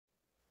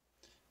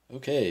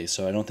Okay,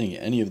 so I don't think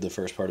any of the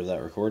first part of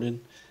that recorded.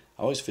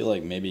 I always feel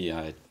like maybe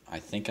I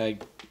think I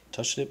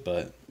touched it,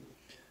 but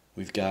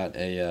we've got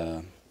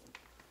a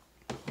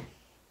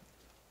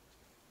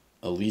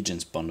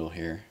Allegiance bundle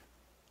here.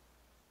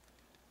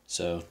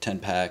 So 10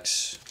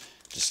 packs,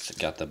 just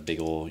got the big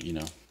old,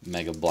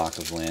 mega block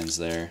of lands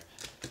there.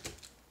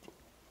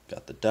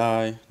 Got the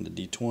die, the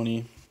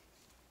D20,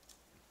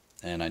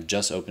 and I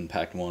just opened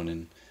pack 1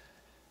 and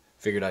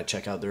figured I'd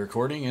check out the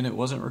recording, and it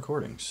wasn't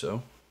recording,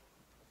 so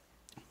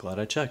glad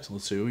I checked.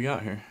 Let's see what we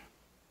got here.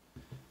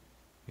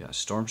 We got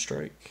Storm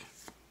Strike,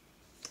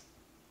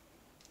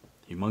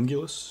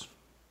 Humongulous,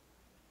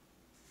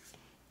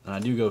 and I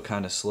do go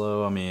kind of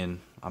slow. I mean,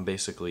 I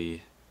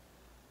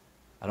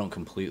don't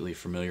completely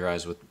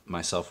familiarize with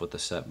myself with the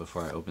set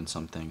before I open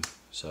something,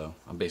 so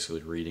I'm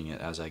basically reading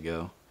it as I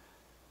go.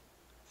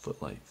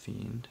 Footlight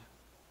Fiend.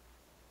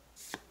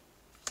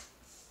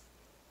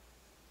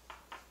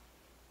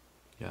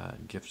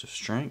 Got Gift of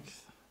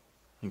Strength.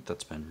 I think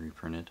that's been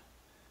reprinted.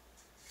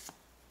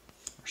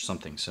 Or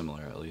something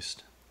similar, at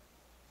least.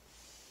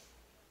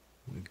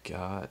 We've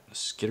got a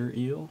Skitter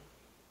Eel.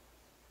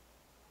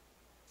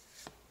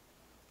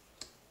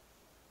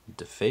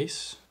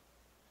 Deface.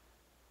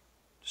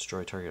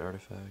 Destroy target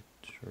artifact.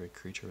 Destroy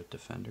creature with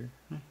Defender.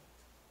 An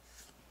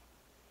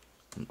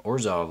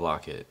Orzhov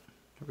Locket.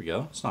 There we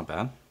go. It's not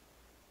bad.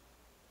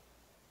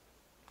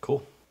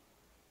 Cool.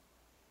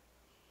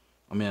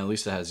 I mean, at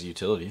least it has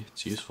utility.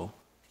 It's useful.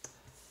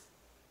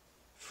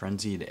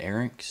 Frenzied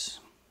Erranx.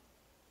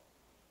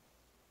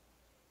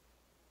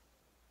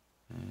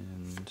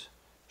 And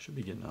should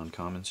be getting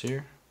uncommons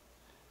here.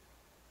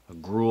 A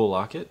Gruul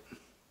Locket.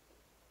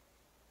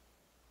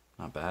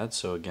 Not bad.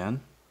 So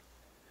again,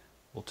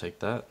 we'll take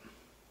that.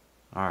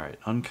 Alright,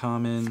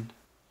 uncommon.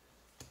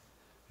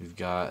 We've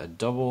got a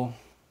double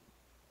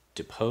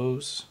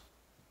Depose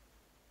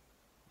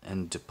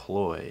and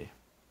Deploy.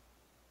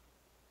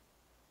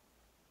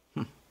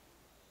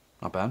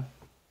 Not bad.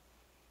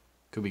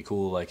 Could be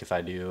cool, like if I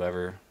do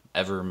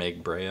ever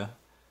make Brea.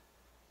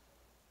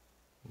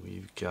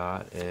 We've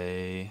got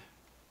a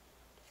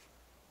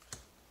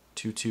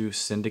 2/2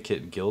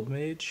 Syndicate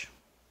Guildmage.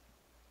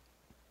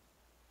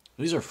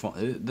 These are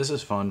fun. This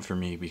is fun for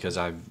me because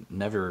I've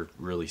never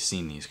really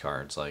seen these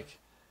cards. Like,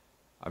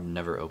 I've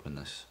never opened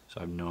this, so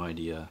I have no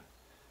idea.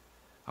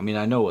 I mean,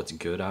 I know what's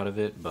good out of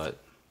it, but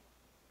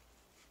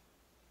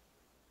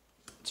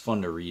it's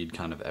fun to read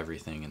kind of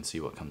everything and see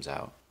what comes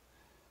out.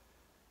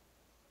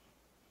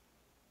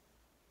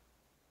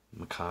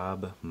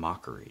 Macabre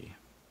Mockery.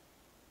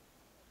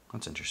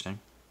 That's interesting.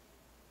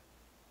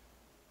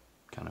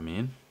 Kind of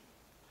mean.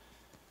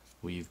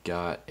 We've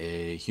got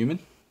a human.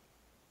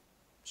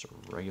 Just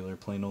a regular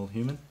plain old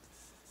human.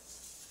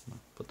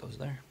 Put those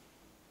there.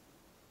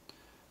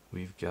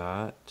 We've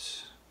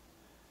got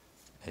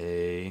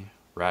a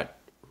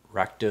Rakdos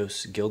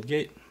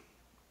Guildgate.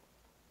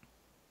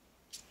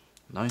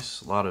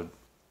 Nice. A lot of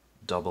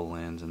double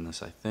lands in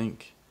this, I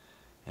think.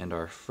 And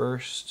our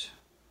first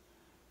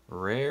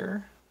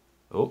rare.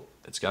 Oh,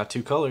 it's got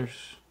 2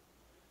 colors.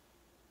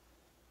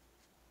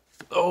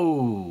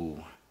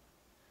 Oh!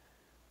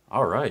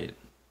 Alright.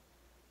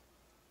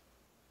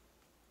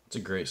 It's a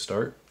great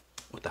start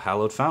with the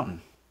Hallowed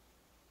Fountain.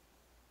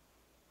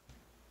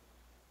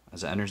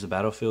 As it enters the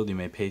battlefield, you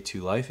may pay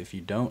 2 life. If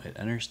you don't, it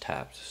enters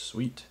tapped.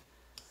 Sweet.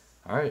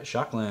 Alright,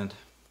 Shockland.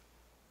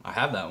 I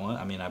have that one.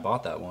 I mean, I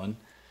bought that one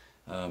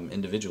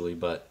individually,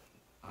 but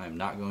I'm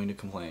not going to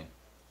complain.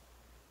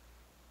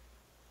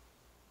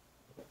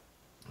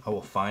 I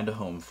will find a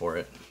home for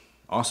it.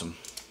 Awesome.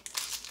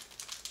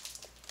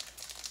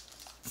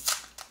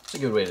 It's a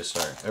good way to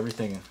start.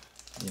 Everything,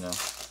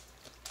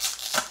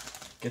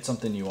 get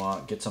something you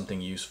want, get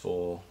something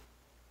useful,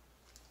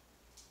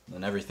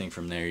 and everything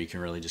from there you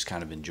can really just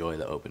kind of enjoy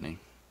the opening.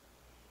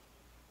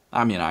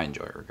 I mean, I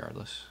enjoy it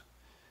regardless.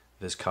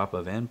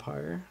 Vizcapa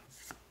Vampire.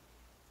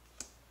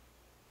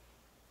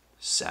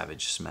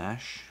 Savage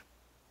Smash.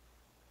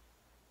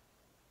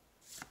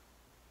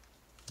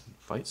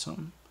 Fight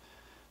something.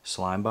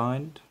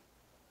 Slimebind.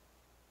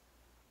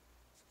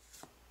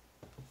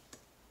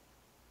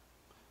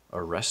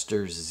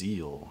 Arrester's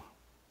Zeal.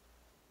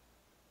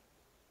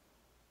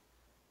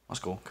 That's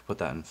cool. Could put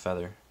that in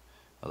Feather.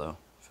 Although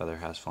Feather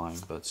has flying,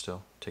 but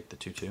still. Take the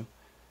 2/2.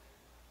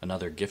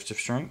 Another Gift of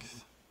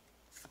Strength.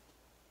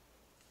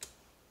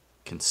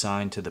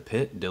 Consigned to the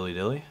Pit. Dilly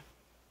Dilly.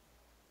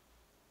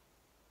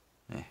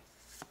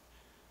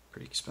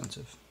 Pretty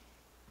expensive.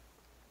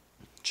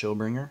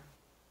 Chillbringer.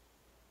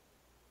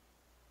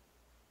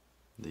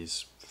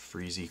 These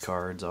freezy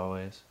cards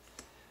always.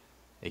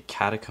 A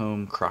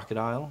Catacomb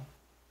Crocodile.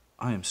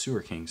 I am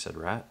Sewer King, said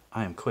Rat.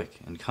 I am quick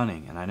and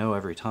cunning, and I know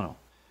every tunnel.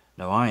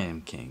 No, I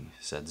am king,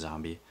 said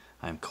Zombie.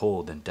 I am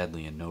cold and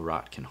deadly, and no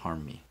rot can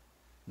harm me.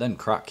 Then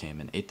Croc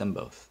came and ate them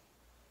both.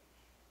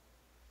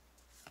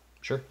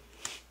 Sure.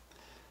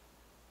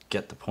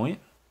 Get the point?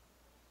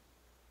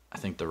 I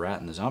think the rat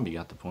and the zombie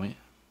got the point.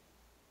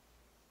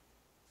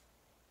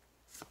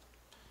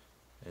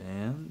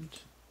 And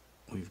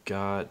we've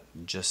got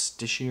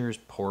Justicier's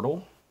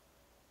Portal.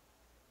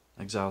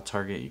 Exile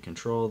target you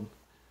controlled.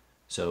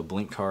 So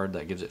blink card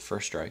that gives it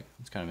first strike.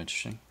 It's kind of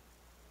interesting.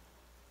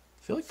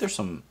 I feel like there's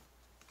some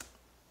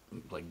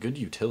like good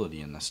utility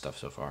in this stuff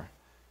so far.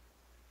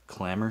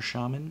 Clamor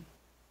Shaman.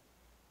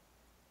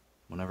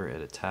 Whenever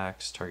it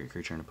attacks, target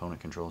creature an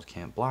opponent controls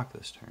can't block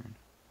this turn.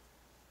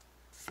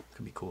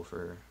 Could be cool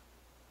for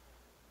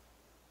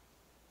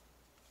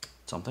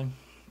something.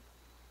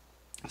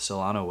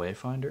 Solano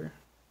Wayfinder.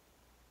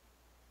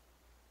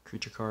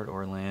 Creature card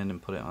or land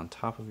and put it on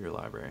top of your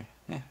library.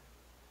 Yeah.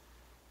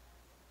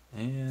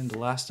 And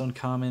last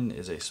uncommon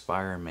is a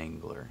Spire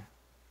Mangler.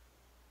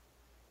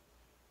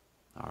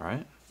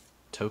 Alright.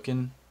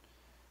 Token.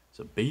 It's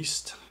a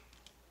beast.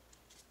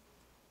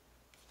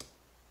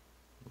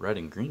 Red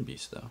and green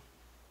beast, though.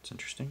 It's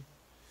interesting.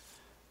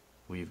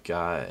 We've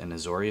got an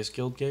Azorius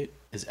Guildgate.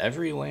 Is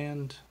every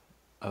land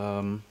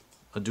a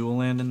dual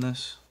land in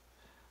this?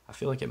 I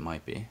feel like it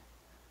might be.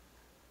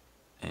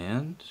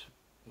 And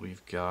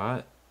we've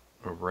got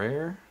a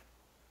rare.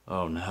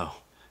 Oh no.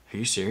 Are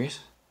you serious?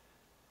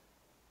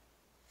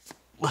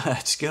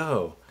 Let's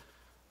go.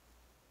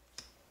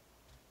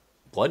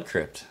 Blood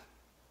Crypt.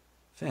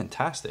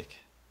 Fantastic.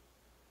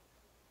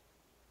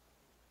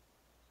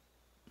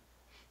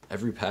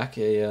 Every pack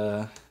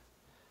a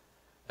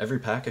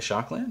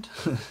shockland?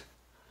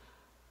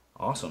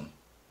 Awesome.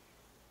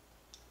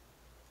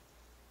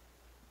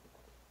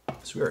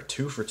 So we are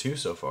 2 for 2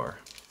 so far.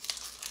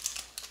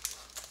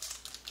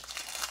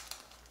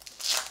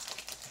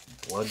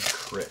 Blood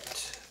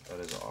Crypt. That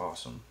is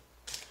awesome.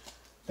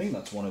 I think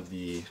that's one of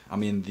the... I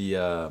mean,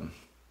 the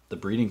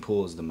breeding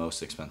pool is the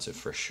most expensive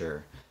for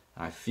sure.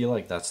 I feel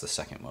like that's the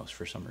second most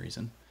for some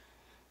reason.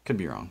 Could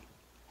be wrong.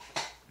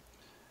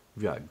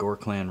 We've got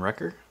Gorklan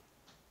Wrecker.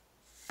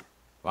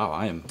 Wow,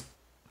 I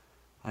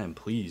am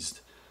pleased.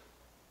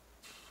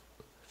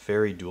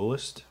 Fairy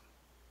Duelist.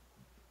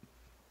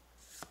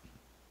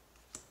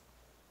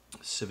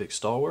 Civic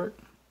Stalwart.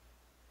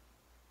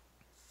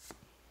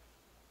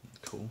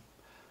 Cool.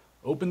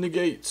 Open the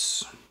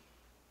gates.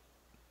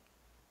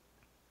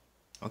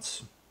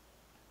 That's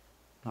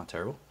not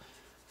terrible.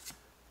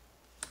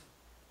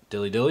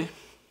 Dilly Dilly.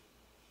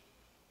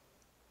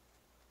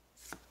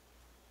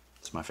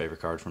 It's my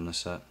favorite card from this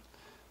set.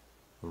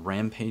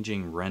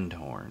 Rampaging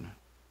Rendhorn.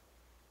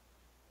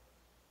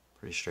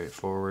 Pretty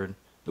straightforward.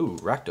 Ooh,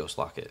 Rakdos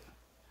Locket.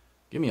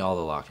 Give me all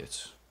the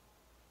lockets.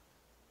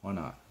 Why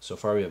not? So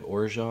far we have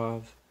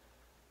Orzhov,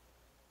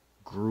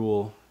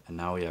 Gruul, and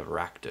now we have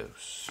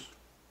Rakdos.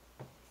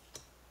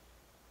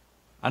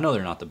 I know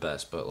they're not the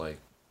best, but like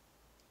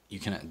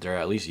they're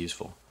at least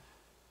useful.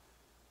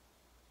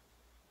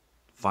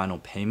 Final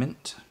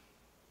Payment.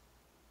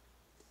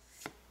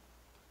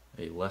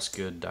 A less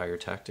good Dire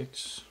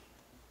Tactics.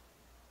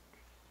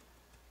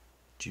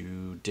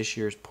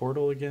 Judiciary's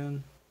Portal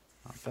again.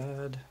 Not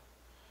bad.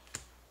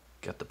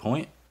 Got the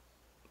point.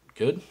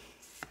 Good.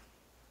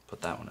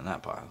 Put that one in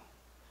that pile.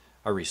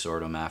 I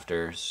resort them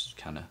after.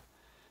 Kind of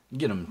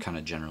get them kind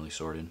of generally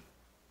sorted.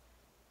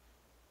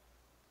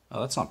 Oh,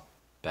 that's not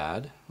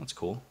bad. That's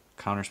cool.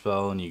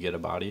 Counterspell and you get a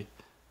body.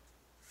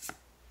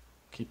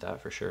 Keep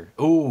that for sure.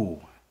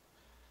 Ooh.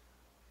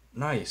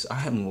 Nice.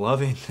 I am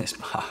loving this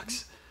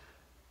box.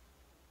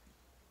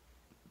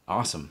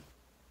 Awesome.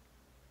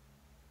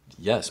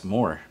 Yes,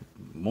 more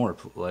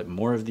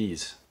of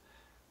these.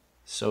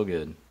 So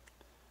good.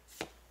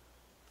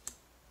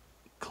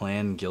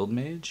 Clan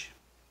Guildmage.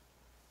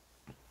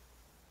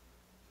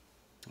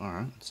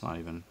 Alright, it's not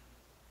even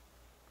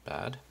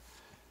bad.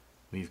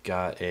 We've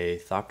got a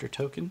Thopter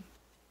token.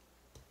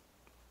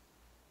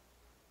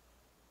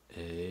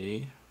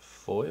 A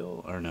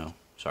foil, or no,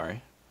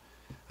 sorry.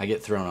 I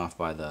get thrown off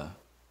by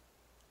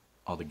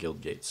all the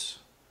guild gates.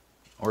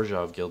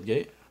 Orzhov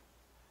Guildgate.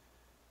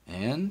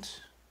 And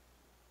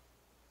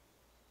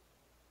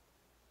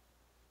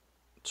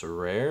it's a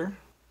rare.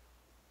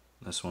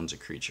 This one's a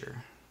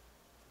creature.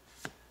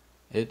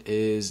 It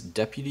is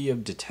Deputy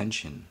of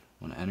Detention.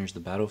 When it enters the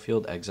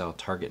battlefield, exile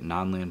target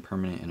non-land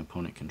permanent and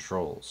opponent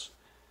controls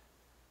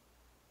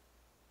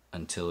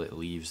until it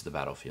leaves the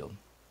battlefield.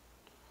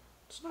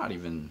 It's not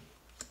even...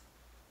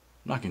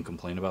 I'm not going to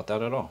complain about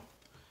that at all.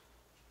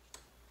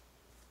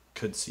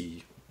 Could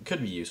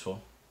be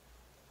useful.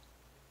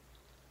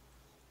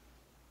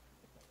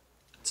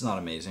 It's not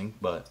amazing,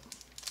 but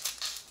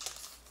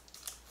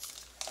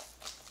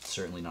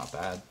certainly not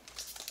bad.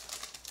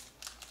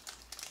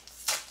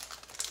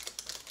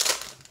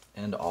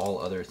 And all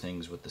other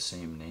things with the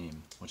same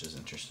name, which is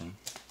interesting.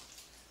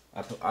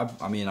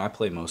 I mean, I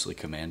play mostly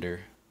Commander,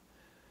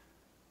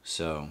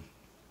 so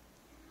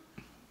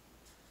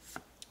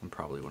I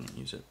probably wouldn't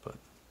use it, but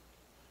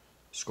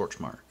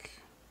Scorchmark.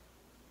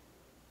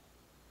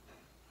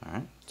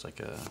 Alright, it's like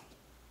a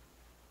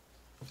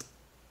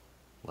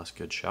less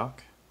good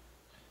shock.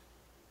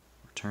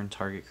 Return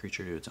target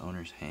creature to its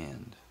owner's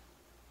hand.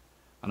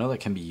 I know that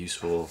can be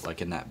useful,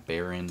 like in that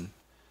Baron,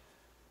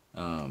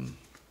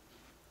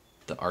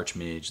 the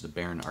Archmage, the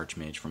Baron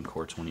Archmage from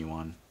Core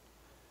 21.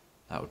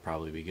 That would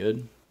probably be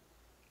good.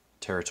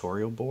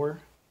 Territorial Boar.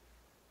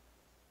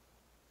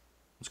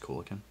 That's cool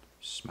looking.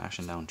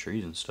 Smashing down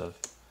trees and stuff.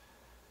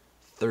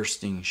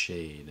 Thirsting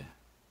Shade.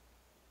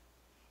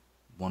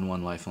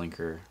 1/1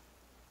 lifelinker.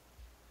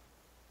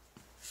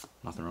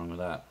 Nothing wrong with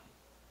that.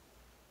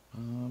 I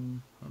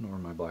don't know where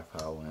my black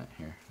pile went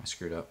here. I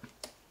screwed up.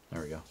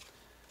 There we go.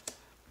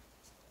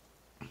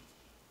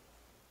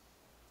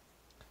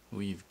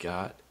 We've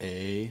got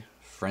a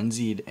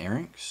Frenzied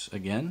Erranx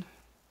again.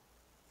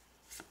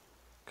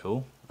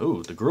 Cool.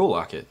 Oh, the Gruul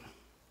Locket.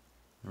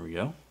 There we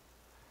go.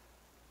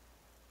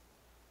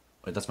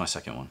 Wait, that's my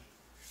second one.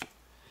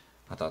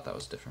 I thought that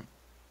was different.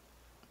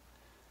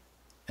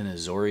 An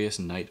Azorius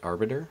Knight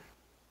Arbiter.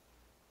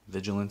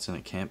 Vigilance and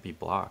it can't be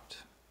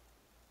blocked.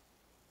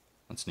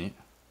 That's neat.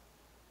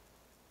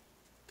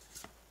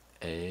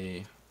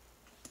 A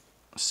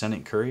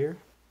Ascendant Courier.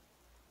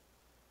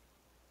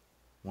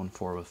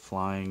 1/4 with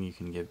flying. You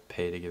can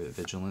pay to give it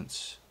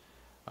vigilance.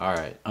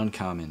 Alright,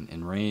 uncommon.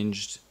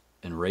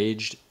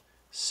 Enraged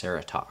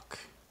Ceratok.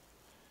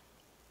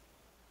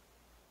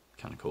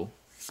 Kinda cool.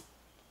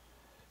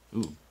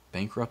 Ooh,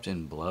 Bankrupt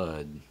in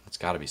Blood. That's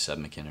gotta be Seb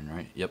McKinnon,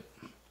 right? Yep.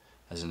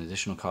 As an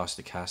additional cost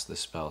to cast this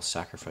spell,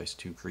 sacrifice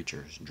 2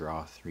 creatures,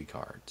 draw 3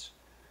 cards.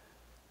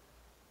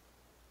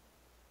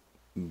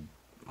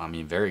 I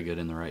mean, very good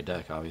in the right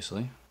deck,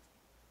 obviously.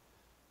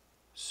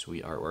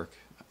 Sweet artwork.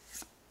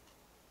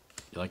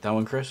 You like that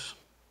one, Chris?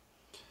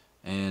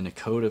 And a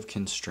Code of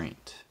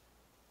Constraint.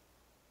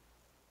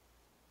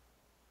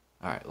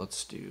 Alright, let's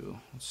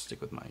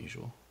stick with my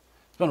usual.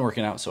 It's been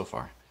working out so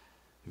far.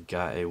 We've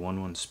got a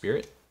 1/1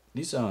 Spirit.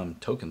 These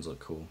tokens look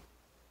cool.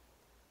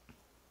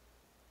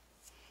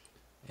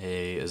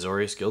 A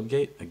Azorius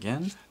Guildgate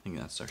again. I think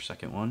that's our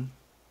second one.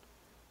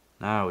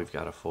 Now we've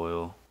got a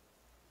foil.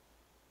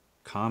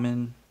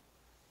 Common.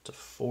 It's a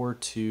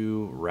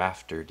 4/2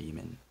 Rafter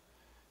Demon.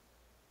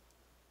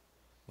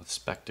 With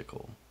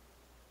Spectacle.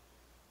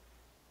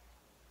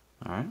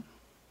 Alright.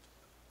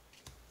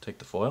 Take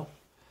the foil.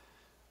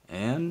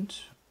 And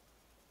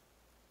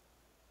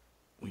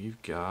we've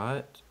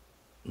got...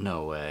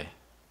 No way.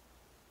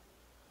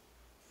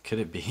 Could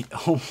it be?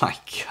 Oh my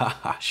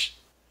gosh.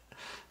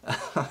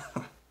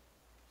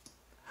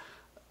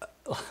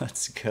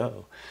 Let's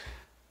go.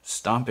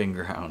 Stomping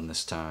Ground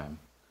this time.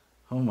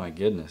 Oh my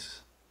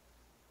goodness.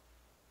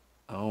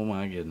 Oh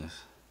my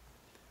goodness.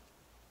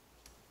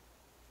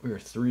 We were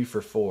 3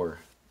 for 4.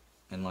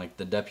 And like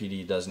the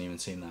deputy doesn't even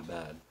seem that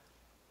bad.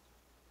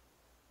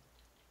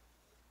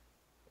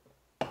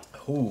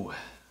 Ooh.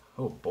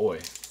 Oh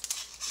boy.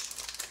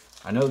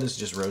 I know this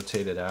just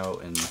rotated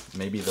out and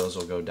maybe those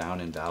will go down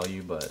in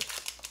value, but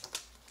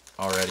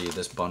already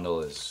this bundle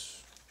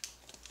is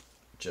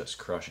just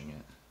crushing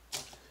it.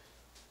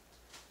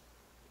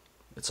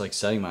 It's like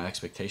setting my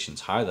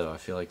expectations high though. I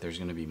feel like there's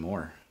going to be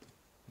more.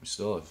 We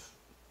still have,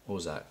 what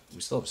was that? We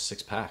still have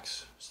 6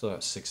 packs. Still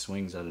have 6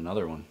 swings at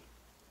another one.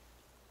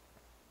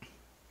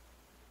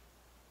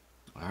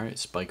 Alright,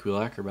 Spike Wheel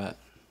Acrobat.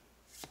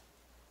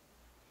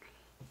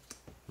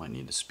 Might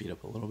need to speed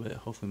up a little bit.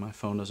 Hopefully my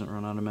phone doesn't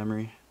run out of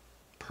memory.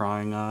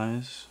 Prying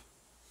Eyes.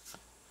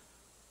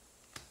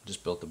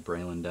 Just built the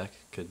Braylon deck.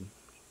 Could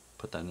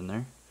put that in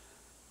there.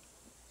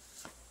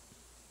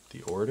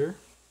 The Order.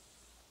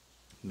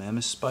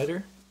 Mammoth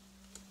Spider.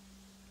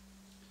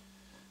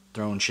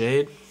 Throwing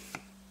Shade.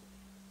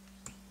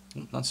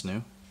 That's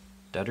new.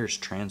 Debtor's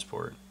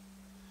Transport.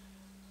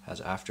 Has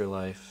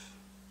Afterlife.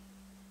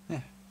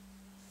 Yeah.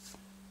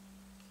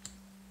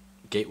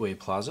 Gateway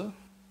Plaza.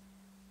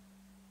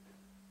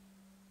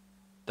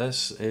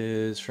 This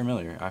is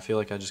familiar. I feel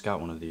like I just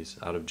got one of these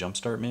out of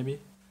Jumpstart maybe?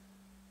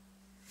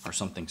 Or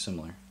something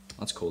similar.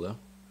 That's cool though.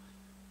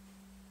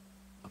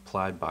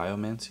 Applied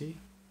Biomancy.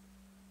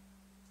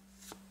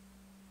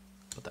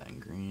 Put that in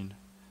green.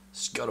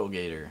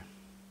 Scuttlegator.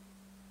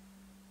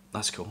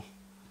 That's cool.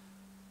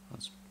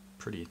 That's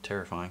pretty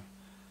terrifying.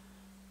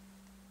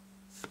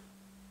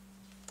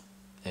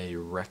 A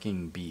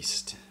Wrecking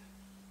Beast.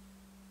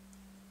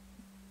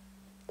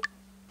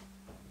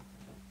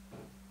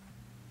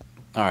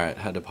 Alright,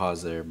 had to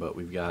pause there, but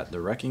we've got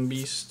the Wrecking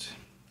Beast,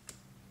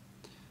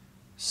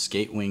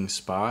 Skatewing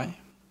Spy,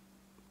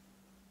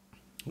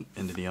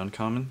 into the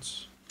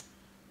uncommons.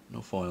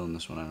 No foil in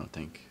this one, I don't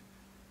think.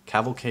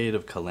 Cavalcade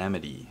of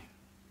Calamity.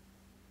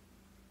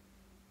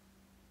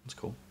 That's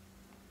cool.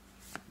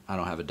 I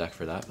don't have a deck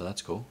for that, but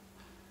that's cool.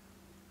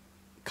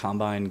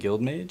 Combine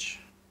Guildmage.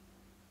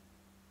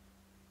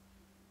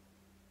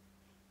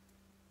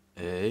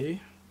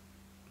 A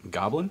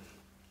Goblin.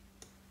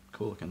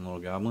 Cool looking little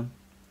goblin.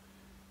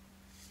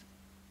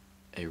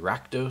 A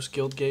Rakdos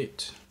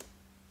Guildgate,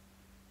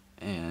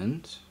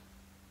 and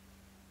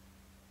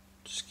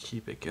just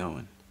keep it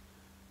going.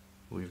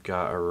 We've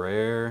got a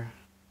rare.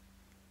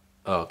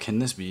 Oh, can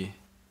this be?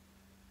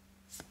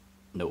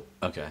 Nope.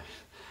 Okay.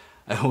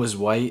 I was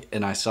white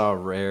and I saw a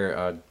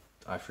rare.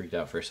 I freaked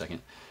out for a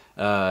second.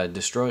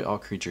 Destroy all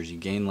creatures. You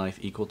gain life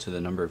equal to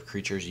the number of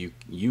creatures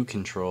you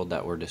controlled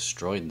that were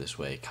destroyed this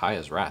way.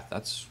 Kaya's Wrath.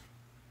 That's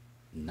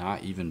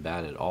not even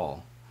bad at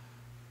all.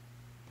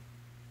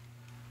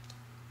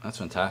 That's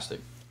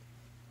fantastic.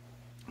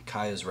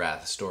 Kaya's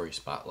Wrath Story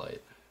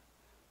Spotlight.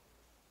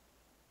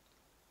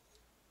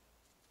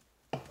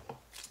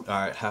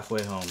 Alright,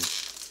 halfway home.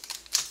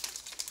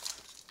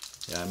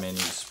 Yeah, I may need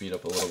to speed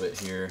up a little bit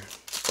here.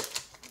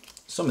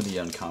 Some of the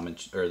uncommon,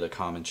 or the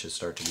common should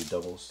start to be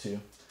doubles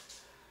too.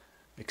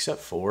 Except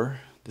for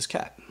this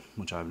cat,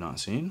 which I've not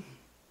seen.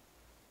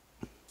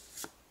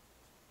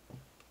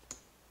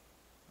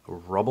 A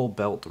Rubble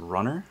Belt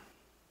Runner.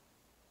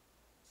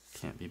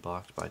 Can't be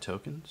blocked by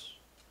tokens.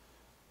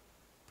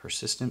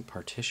 Persistent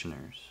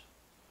Partitioners.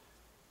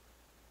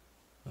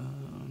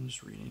 I'm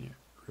just reading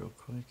it real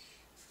quick.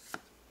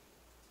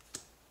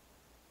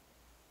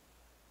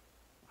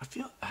 I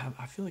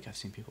feel like I've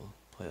seen people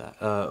play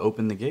that.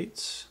 Open the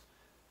Gates.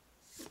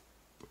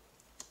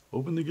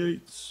 Open the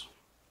Gates.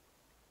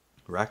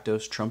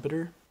 Rakdos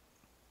Trumpeter.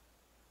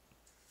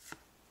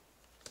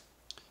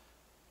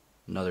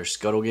 Another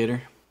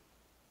Scuttlegator.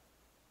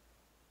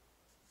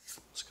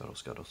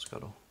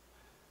 Scuttle.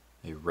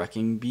 A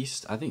Wrecking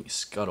Beast. I think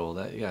Scuttle,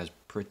 that guy's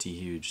pretty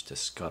huge to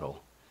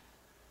Scuttle.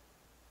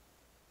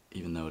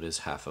 Even though it is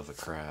half of a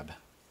crab.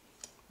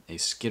 A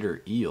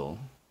Skitter Eel.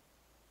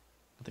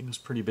 I think it was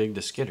pretty big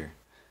to Skitter.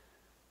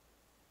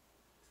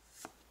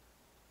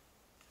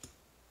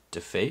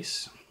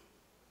 Deface.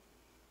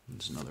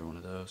 There's another one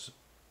of those.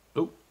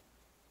 Oh,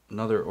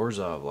 another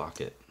Orzhov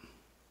Locket.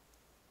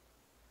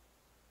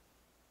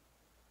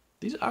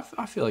 These,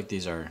 I feel like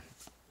these are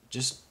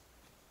just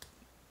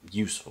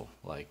useful.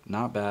 Like,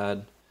 not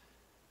bad.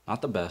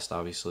 Not the best,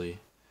 obviously.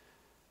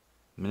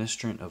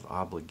 Ministrant of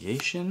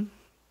Obligation.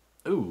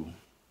 Ooh.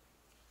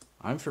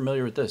 I'm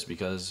familiar with this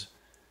because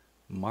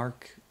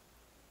Mark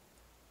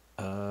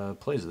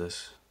plays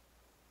this.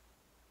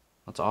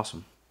 That's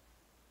awesome.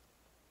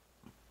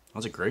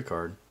 That's a great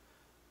card.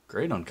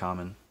 Great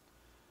uncommon.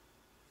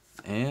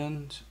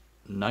 And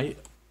Knight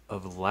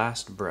of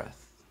Last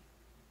Breath.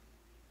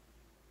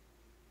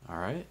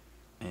 Alright.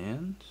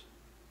 And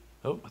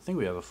oh, I think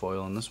we have a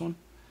foil in this one.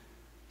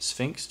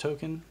 Sphinx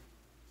token.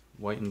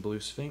 White and blue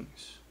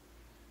Sphinx.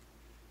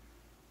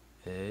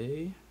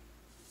 A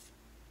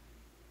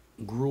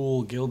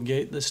Gruul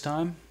Guildgate this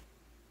time.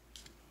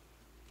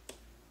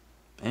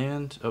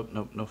 And oh,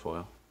 nope, no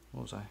foil.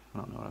 What was I? I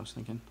don't know what I was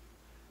thinking.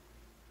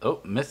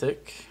 Oh,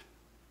 Mythic.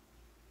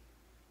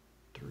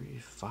 3,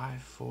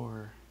 5,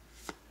 4.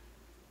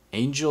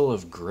 Angel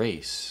of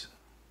Grace.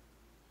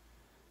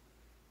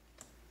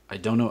 I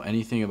don't know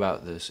anything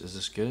about this. Is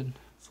this good?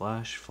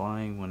 Flash,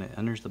 flying. When it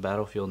enters the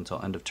battlefield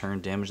until end of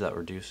turn, damage that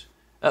reduce.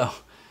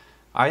 Oh,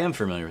 I am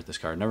familiar with this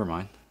card. Never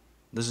mind.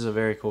 This is a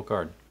very cool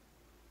card.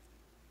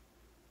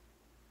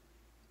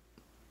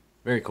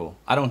 Very cool.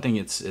 I don't think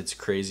it's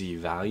crazy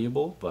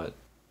valuable, but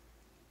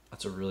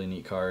that's a really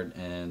neat card,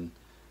 and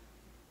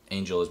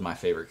Angel is my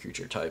favorite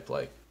creature type,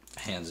 like,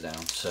 hands down.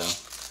 So,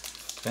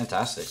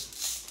 fantastic.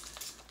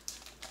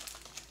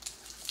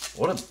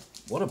 What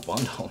a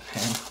bundle,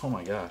 man. Oh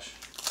my gosh.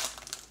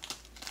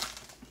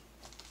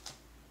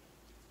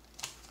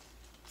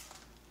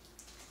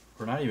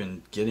 We're not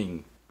even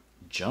getting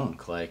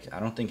junk. Like, I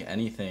don't think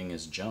anything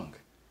is junk.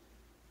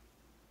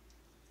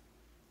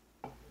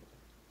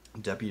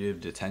 Deputy of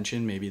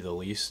Detention, maybe the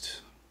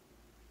least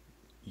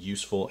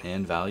useful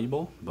and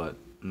valuable, but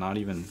not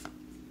even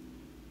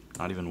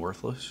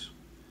worthless.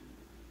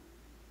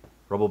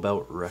 Rubble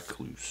Belt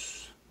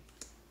Recluse.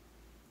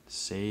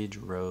 Sage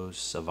Rose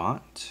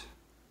Savant.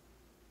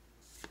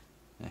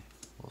 Hey,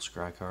 little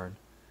scry card.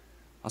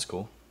 That's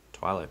cool.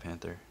 Twilight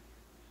Panther.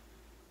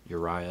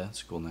 Uriah,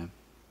 that's a cool name.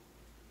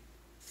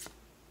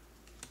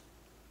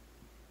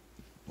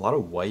 A lot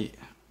of white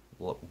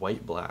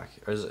black.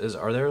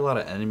 Are there a lot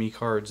of enemy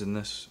cards in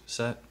this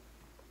set?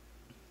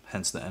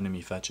 Hence the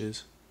enemy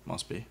fetches.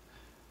 Must be.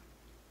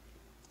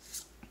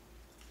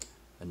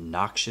 A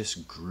Noxious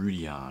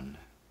Grudion.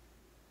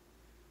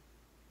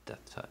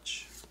 Death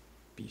Touch.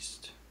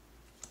 Beast.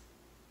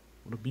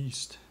 What a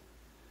beast.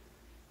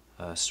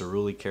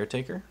 Ceruli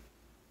Caretaker.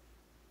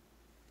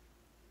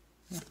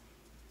 Yeah.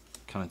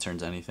 Kind of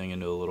turns anything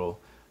into a little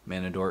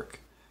mana dork.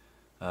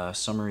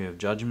 Summary of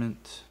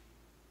Judgment.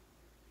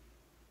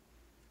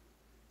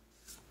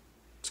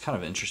 It's kind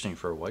of interesting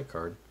for a white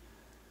card.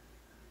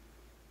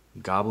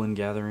 Goblin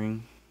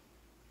Gathering.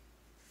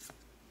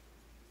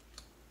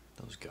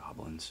 Those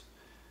goblins.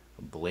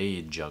 A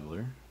Blade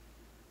Juggler.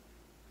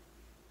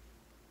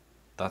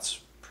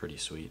 That's pretty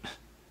sweet.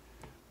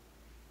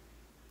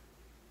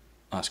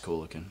 That's cool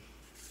looking.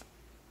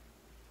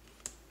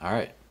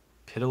 Alright.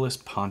 Pitiless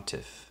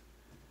Pontiff.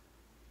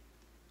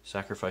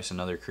 Sacrifice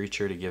another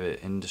creature to give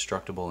it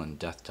indestructible and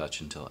death touch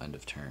until end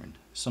of turn.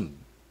 Some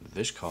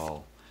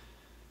Vishkal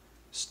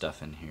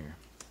stuff in here.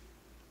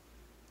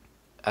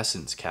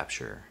 Essence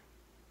Capture.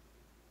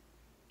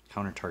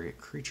 Counter target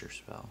creature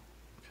spell.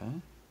 Okay.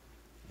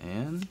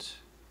 And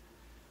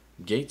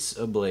Gates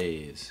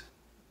Ablaze.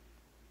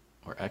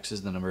 Or X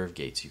is the number of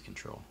gates you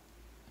control.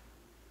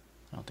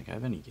 I don't think I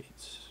have any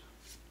gates.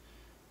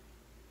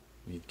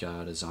 We've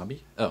got a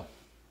zombie. Oh,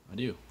 I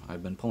do.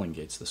 I've been pulling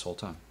gates this whole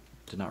time.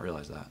 Did not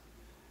realize that.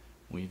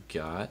 We've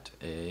got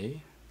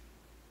a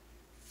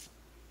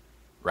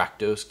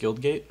Rakdos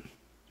Guildgate.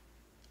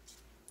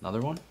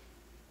 Another one.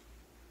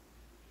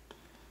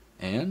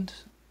 And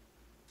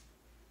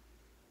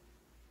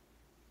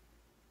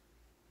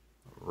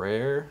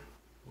Rare.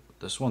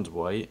 This one's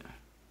white.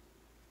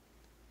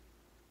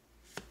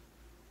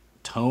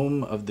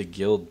 Tome of the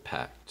Guild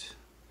Pact.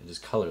 It is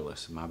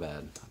colorless. My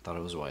bad. I thought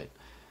it was white.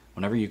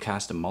 Whenever you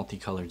cast a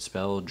multicolored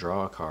spell,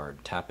 draw a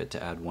card. Tap it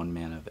to add 1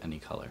 mana of any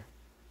color.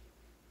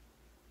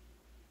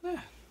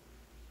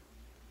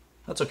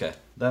 That's okay.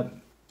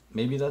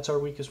 Maybe that's our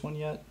weakest one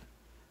yet.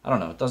 I don't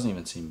know. It doesn't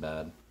even seem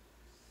bad.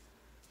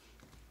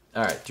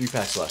 All right, 3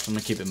 packs left. I'm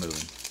gonna keep it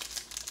moving.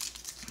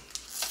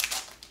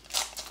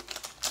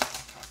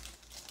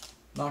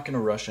 Not gonna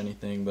rush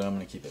anything, but I'm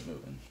gonna keep it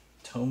moving.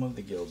 Tome of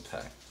the Guild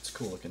Pact. It's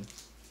cool looking.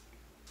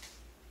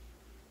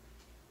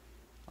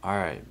 All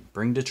right,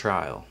 bring to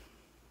trial.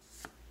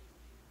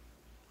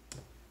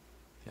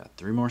 Got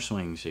 3 more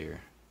swings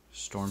here.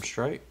 Storm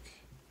Strike.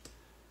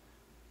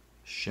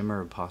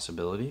 Shimmer of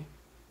Possibility.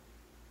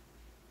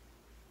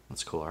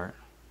 That's cool art.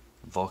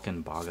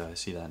 Vulcan Baga, I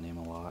see that name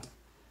a lot.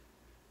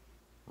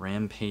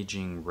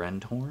 Rampaging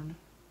Rendhorn.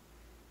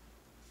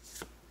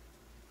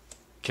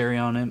 Carry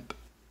On Imp.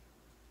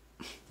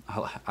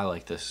 I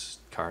like this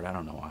card, I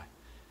don't know why.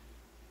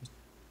 It's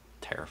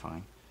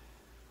terrifying.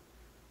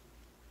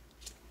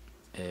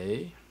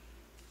 A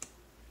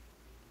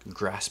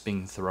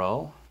Grasping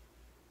Thrall.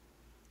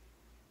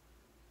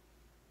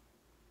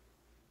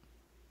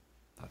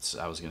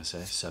 I was going to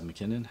say, Seb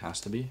McKinnon, has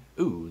to be.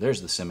 Ooh,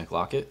 there's the Simic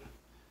Locket.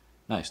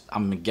 Nice.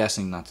 I'm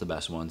guessing that's the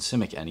best one.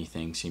 Simic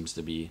anything seems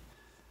to be,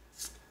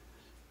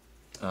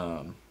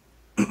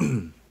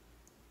 you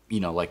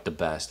know, like the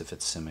best if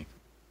it's Simic.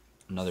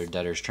 Another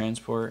Debtor's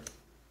Transport.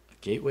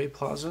 Gateway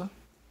Plaza.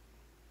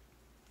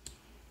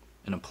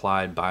 An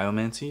Applied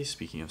Biomancy,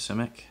 speaking of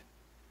Simic.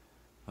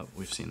 Oh,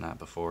 we've seen that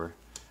before.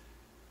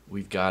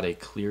 We've got a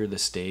Clear the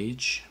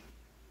Stage.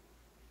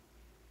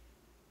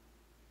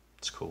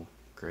 It's cool.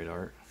 Great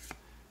art.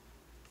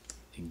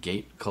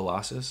 Gate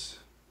Colossus.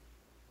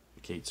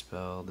 Gate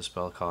spell. The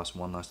spell costs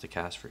 1 less to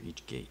cast for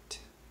each gate.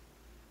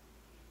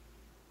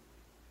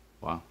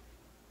 Wow.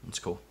 That's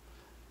cool.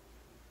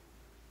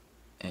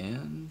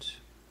 And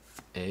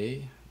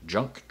a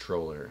Junk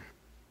Troller.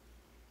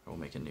 We'll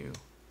make a new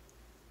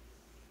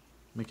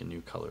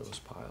colorless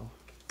pile.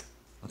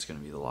 That's gonna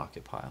be the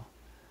Locket pile.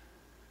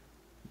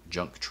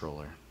 Junk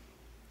Troller.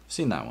 I've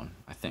seen that one,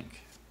 I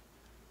think.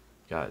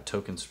 Got a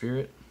Token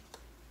Spirit.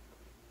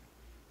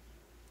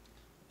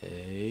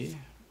 A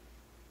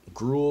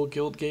Gruul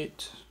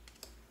Guildgate.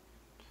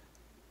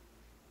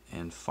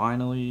 And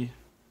finally,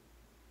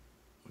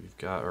 we've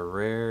got a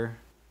rare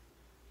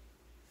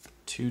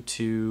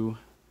 2/2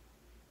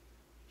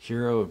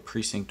 Hero of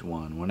Precinct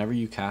 1. Whenever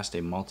you cast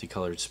a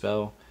multicolored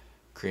spell,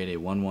 create a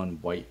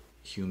 1/1 white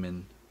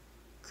human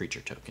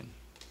creature token.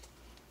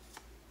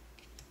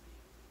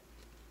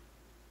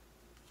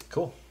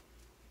 Cool.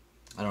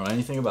 I don't know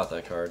anything about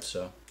that card,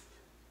 so.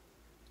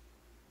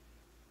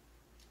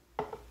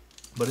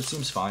 But it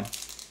seems fine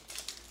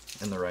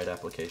in the right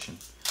application.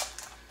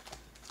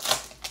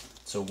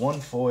 So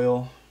 1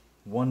 foil,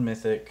 1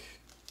 mythic,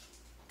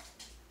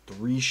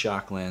 3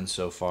 shocklands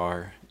so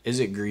far. Is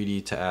it greedy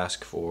to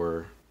ask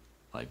for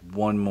like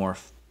 1 more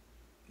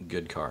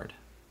good card?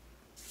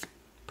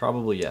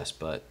 Probably yes,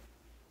 but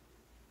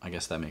I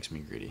guess that makes me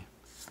greedy.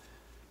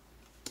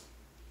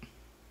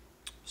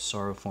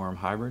 Sorrowform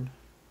Hybrid.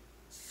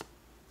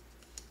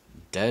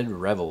 Dead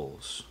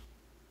Revels.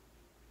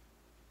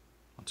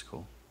 That's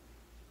cool.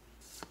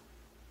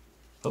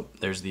 Oh,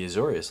 there's the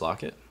Azorius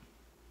Locket.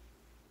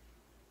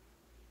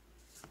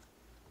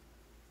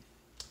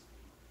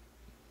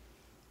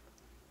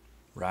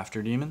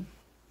 Rafter Demon.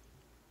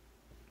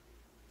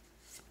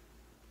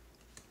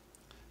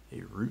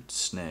 A Root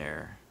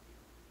Snare.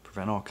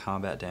 Prevent all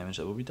combat damage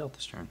that will be dealt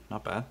this turn.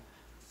 Not bad.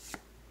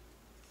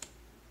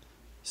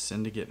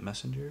 Syndicate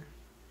Messenger.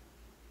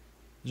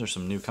 These are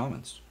some new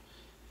comments.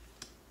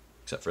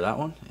 Except for that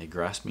one. A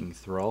Grasping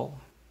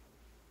Thrall.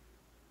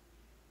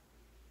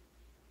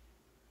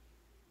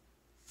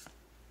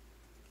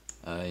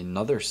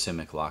 Another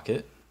Simic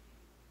Locket.